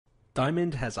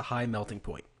Diamond has a high melting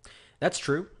point. That's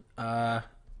true.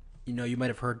 You might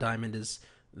have heard diamond is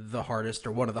the hardest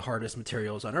or one of the hardest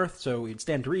materials on Earth, so it'd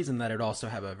stand to reason that it'd also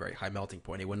have a very high melting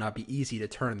point. It would not be easy to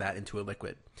turn that into a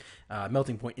liquid.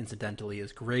 Melting point, incidentally,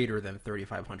 is greater than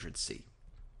 3500 C.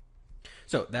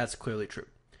 So that's clearly true.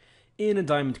 In a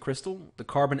diamond crystal, the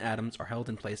carbon atoms are held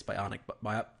in place by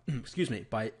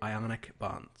by ionic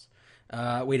bonds.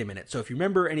 Wait a minute. So if you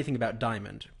remember anything about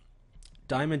diamond,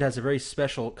 diamond has a very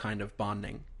special kind of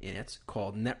bonding in it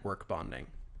called network bonding.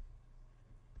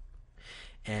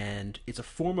 And it's a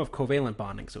form of covalent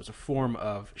bonding, so it's a form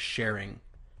of sharing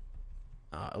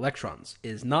electrons. It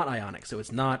is not ionic, so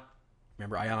it's not.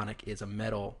 Remember, ionic is a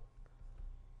metal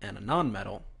and a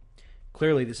non-metal.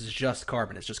 Clearly, this is just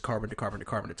carbon. It's just carbon to carbon to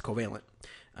carbon. It's covalent.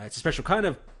 It's a special kind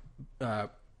of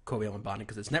covalent bonding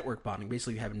because it's network bonding.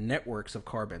 Basically, you have networks of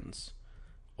carbons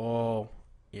all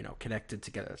connected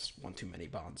together. It's one too many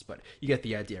bonds, but you get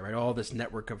the idea, right? All this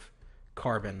network of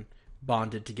carbon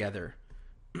bonded together.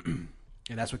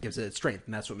 And that's what gives it its strength,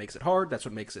 and that's what makes it hard. That's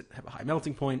what makes it have a high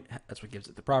melting point. That's what gives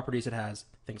it the properties it has,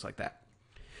 things like that.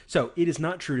 So it is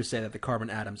not true to say that the carbon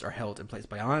atoms are held in place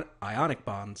by ionic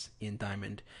bonds in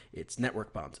diamond. It's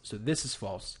network bonds. So this is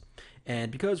false.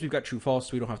 And because we've got true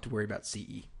false, we don't have to worry about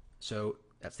CE. So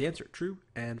that's the answer, true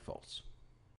and false.